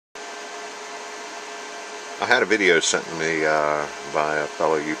I had a video sent to me by a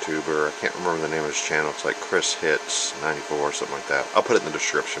fellow YouTuber. I can't remember the name of his channel. It's like Chris Hits 94 or something like that. I'll put it in the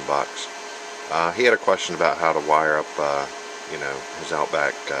description box. He had a question about how to wire up, his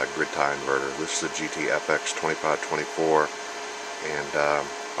Outback grid-tie inverter. This is a Gtfx2524, and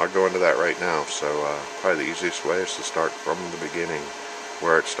I'll go into that right now. So probably the easiest way is to start from the beginning,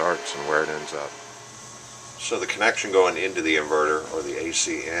 where it starts and where it ends up. So the connection going into the inverter, or the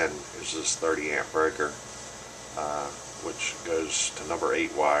AC in, is this 30 amp breaker, which goes to number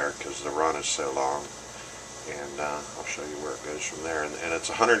 8 wire because the run is so long. And I'll show you where it goes from there. And it's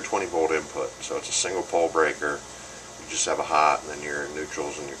 120 volt input, so it's a single pole breaker. You just have a hot, and then your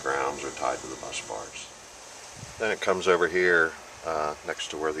neutrals and your grounds are tied to the bus bars. Then it comes over here next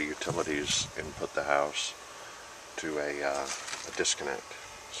to where the utilities input the house to a disconnect,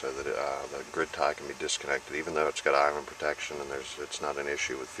 so that the grid tie can be disconnected. Even though it's got island protection and it's not an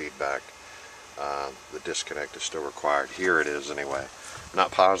issue with feedback, the disconnect is still required. Here it is anyway. I'm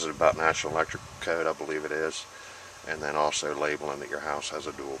not positive about National Electrical Code, I believe it is. And then also labeling that your house has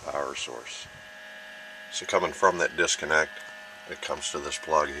a dual power source. So coming from that disconnect, it comes to this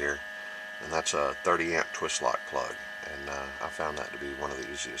plug here, and that's a 30 amp twist lock plug, and I found that to be one of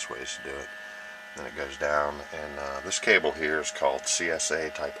the easiest ways to do it. Then it goes down, and this cable here is called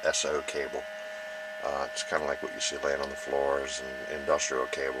CSA type SO cable. It's kind of like what you see laying on the floors, and industrial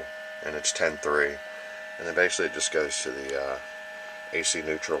cable, and it's 10-3, and then basically it just goes to the AC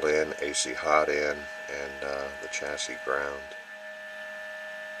neutral in, AC hot in, and the chassis ground.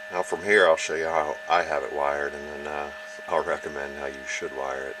 Now from here I'll show you how I have it wired, and then I'll recommend how you should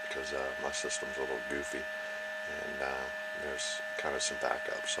wire it, because my system's a little goofy, and there's kind of some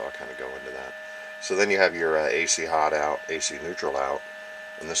backup, so I'll kind of go into that. So then you have your AC hot out, AC neutral out,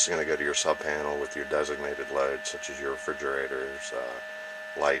 and this is going to go to your sub panel with your designated loads, such as your refrigerators,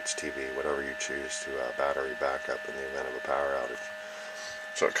 lights, TV, whatever you choose to battery backup in the event of a power outage.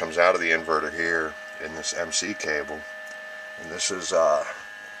 So it comes out of the inverter here in this MC cable, and this is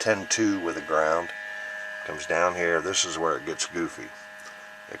 10-2 with a ground. Comes down here. This is where it gets goofy.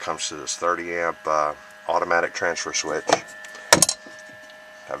 It comes to this 30 amp automatic transfer switch.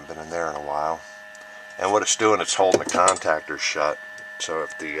 Haven't been in there in a while. And what it's doing, it's holding the contactors shut. So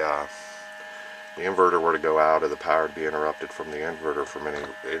if the inverter were to go out, or the power would be interrupted from the inverter for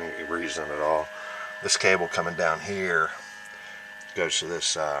any reason at all, this cable coming down here goes to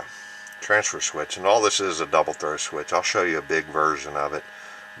this transfer switch. And all this is a double throw switch. I'll show you a big version of it,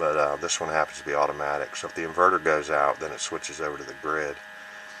 but this one happens to be automatic. So if the inverter goes out, then it switches over to the grid,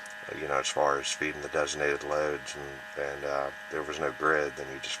 as far as feeding the designated loads, and if there was no grid, then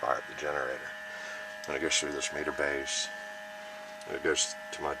you just fire up the generator. And it goes through this meter base, and it goes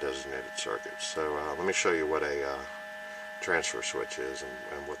to my designated circuits. So let me show you what a transfer switch is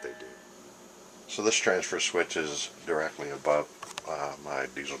and what they do. So this transfer switch is directly above my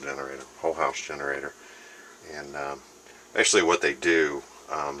diesel generator, whole house generator, and basically what they do,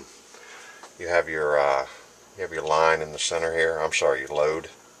 you have your line in the center here. I'm sorry, your load.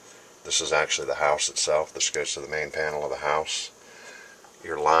 This is actually the house itself. This goes to the main panel of the house.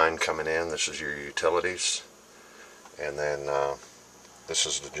 Your line coming in, this is your utilities, and then this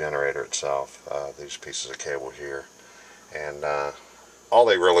is the generator itself, these pieces of cable here. And all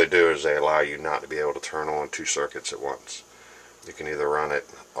they really do is they allow you not to be able to turn on 2 circuits at once. You can either run it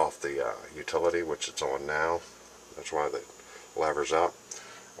off the utility, which it's on now, that's why the lever's up,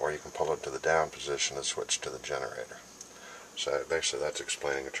 or you can pull it to the down position and switch to the generator. So basically that's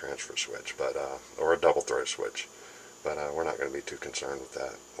explaining a transfer switch, but or a double throw switch. But we're not going to be too concerned with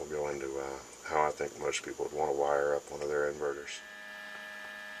that. We'll go into how I think most people would want to wire up one of their inverters.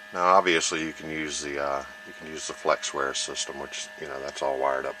 Now, obviously, you can use the FlexWire system, which that's all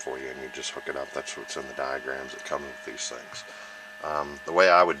wired up for you, and you just hook it up. That's what's in the diagrams that come with these things. The way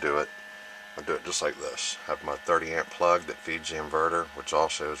I would do it, I'd do it just like this. Have my 30 amp plug that feeds the inverter, which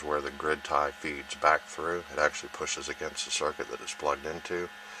also is where the grid tie feeds back through. It actually pushes against the circuit that it's plugged into.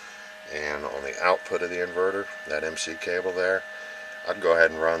 And on the output of the inverter, that MC cable there, I'd go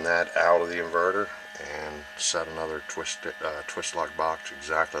ahead and run that out of the inverter and set another twist lock box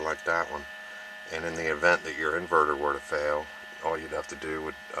exactly like that one. And in the event that your inverter were to fail, all you'd have to do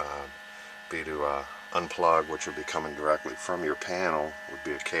would be to unplug, which would be coming directly from your panel, would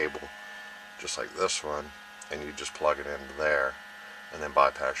be a cable just like this one, and you just plug it into there and then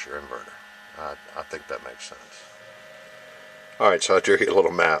bypass your inverter. I think that makes sense. Alright, so I drew you a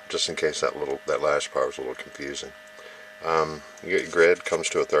little map just in case that last part was a little confusing. You get your grid, comes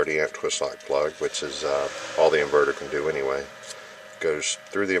to a 30 amp twist lock plug, which is all the inverter can do anyway. Goes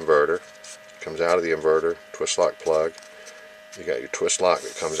through the inverter, comes out of the inverter, twist lock plug, You got your twist lock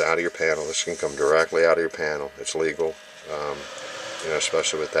that comes out of your panel. This can come directly out of your panel. It's legal, you know,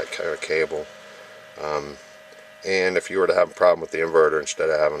 especially with that kind of cable. And if you were to have a problem with the inverter, instead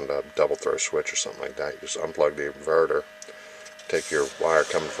of having a double throw switch or something like that, you just unplug the inverter, take your wire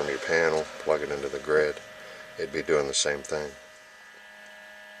coming from your panel, plug it into the grid. It'd be doing the same thing.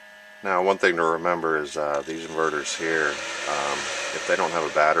 Now, one thing to remember is these inverters here, if they don't have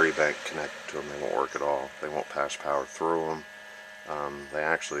a battery bank connected to them, they won't work at all. They won't pass power through them. They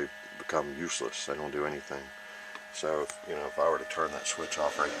actually become useless. They don't do anything. So, you know, if I were to turn that switch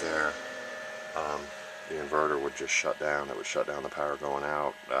off right there, the inverter would just shut down. It would shut down the power going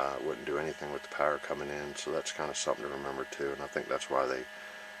out. It wouldn't do anything with the power coming in. So that's kind of something to remember too. And I think that's why they,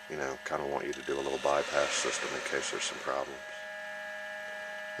 you know, kind of want you to do a little bypass system in case there's some problems.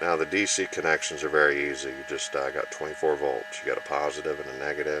 Now the DC connections are very easy. You just got 24 volts. You got a positive and a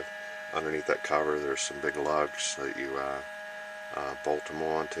negative. Underneath that cover there's some big lugs that you bolt them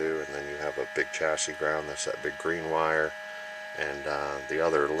onto, and then you have a big chassis ground. That's that big green wire, and the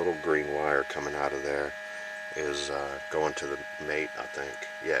other little green wire coming out of there is going to the mate, I think.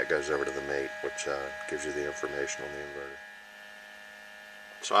 Yeah, it goes over to the mate, which gives you the information on the inverter.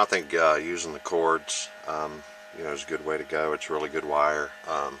 So I think using the cords, you know, is a good way to go. It's really good wire.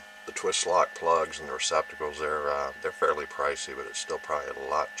 The twist lock plugs and the receptacles, they're fairly pricey, but it's still probably a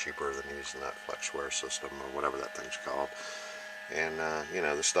lot cheaper than using that FlexWare system or whatever that thing's called. And you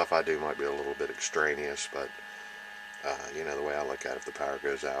know, the stuff I do might be a little bit extraneous, but you know, the way I look at it, if the power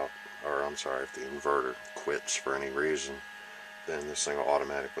goes out, or I'm sorry, if the inverter quits for any reason, then this thing will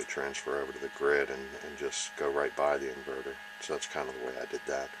automatically transfer over to the grid and just go right by the inverter. So that's kind of the way I did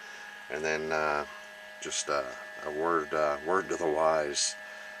that. And then just a word to the wise.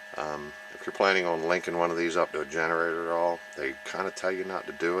 If you're planning on linking one of these up to a generator at all, they kind of tell you not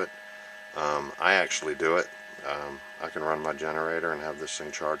to do it. I actually do it. I can run my generator and have this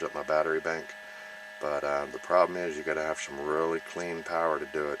thing charge up my battery bank. But the problem is you got to have some really clean power to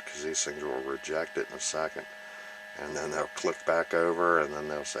do it, because these things will reject it in a second. And then they'll click back over, and then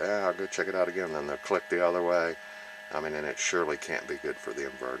they'll say, I'll go check it out again. And then they'll click the other way. I mean, and it surely can't be good for the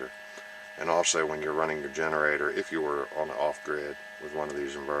inverter. And also, when you're running your generator, if you were on the off-grid with one of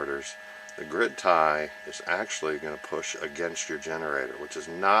these inverters, the grid tie is actually going to push against your generator, which is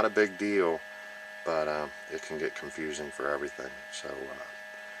not a big deal, but it can get confusing for everything. So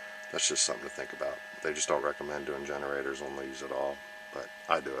that's just something to think about. They just don't recommend doing generators on these at all, but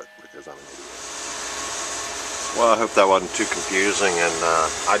I do it because I'm an idiot. Well, I hope that wasn't too confusing, and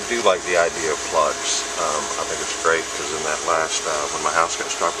I do like the idea of plugs. I think it's great because in that last, when my house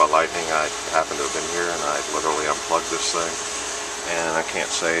got struck by lightning, I happened to have been here and I literally unplugged this thing, and I can't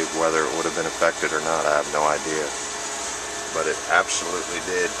say whether it would have been affected or not. I have no idea. But it absolutely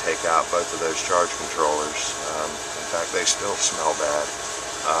did take out both of those charge controllers. In fact, they still smell bad.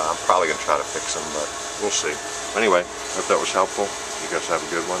 I'm probably going to try to fix them, but we'll see. Anyway, hope that was helpful. You guys have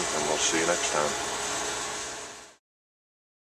a good one, and we'll see you next time.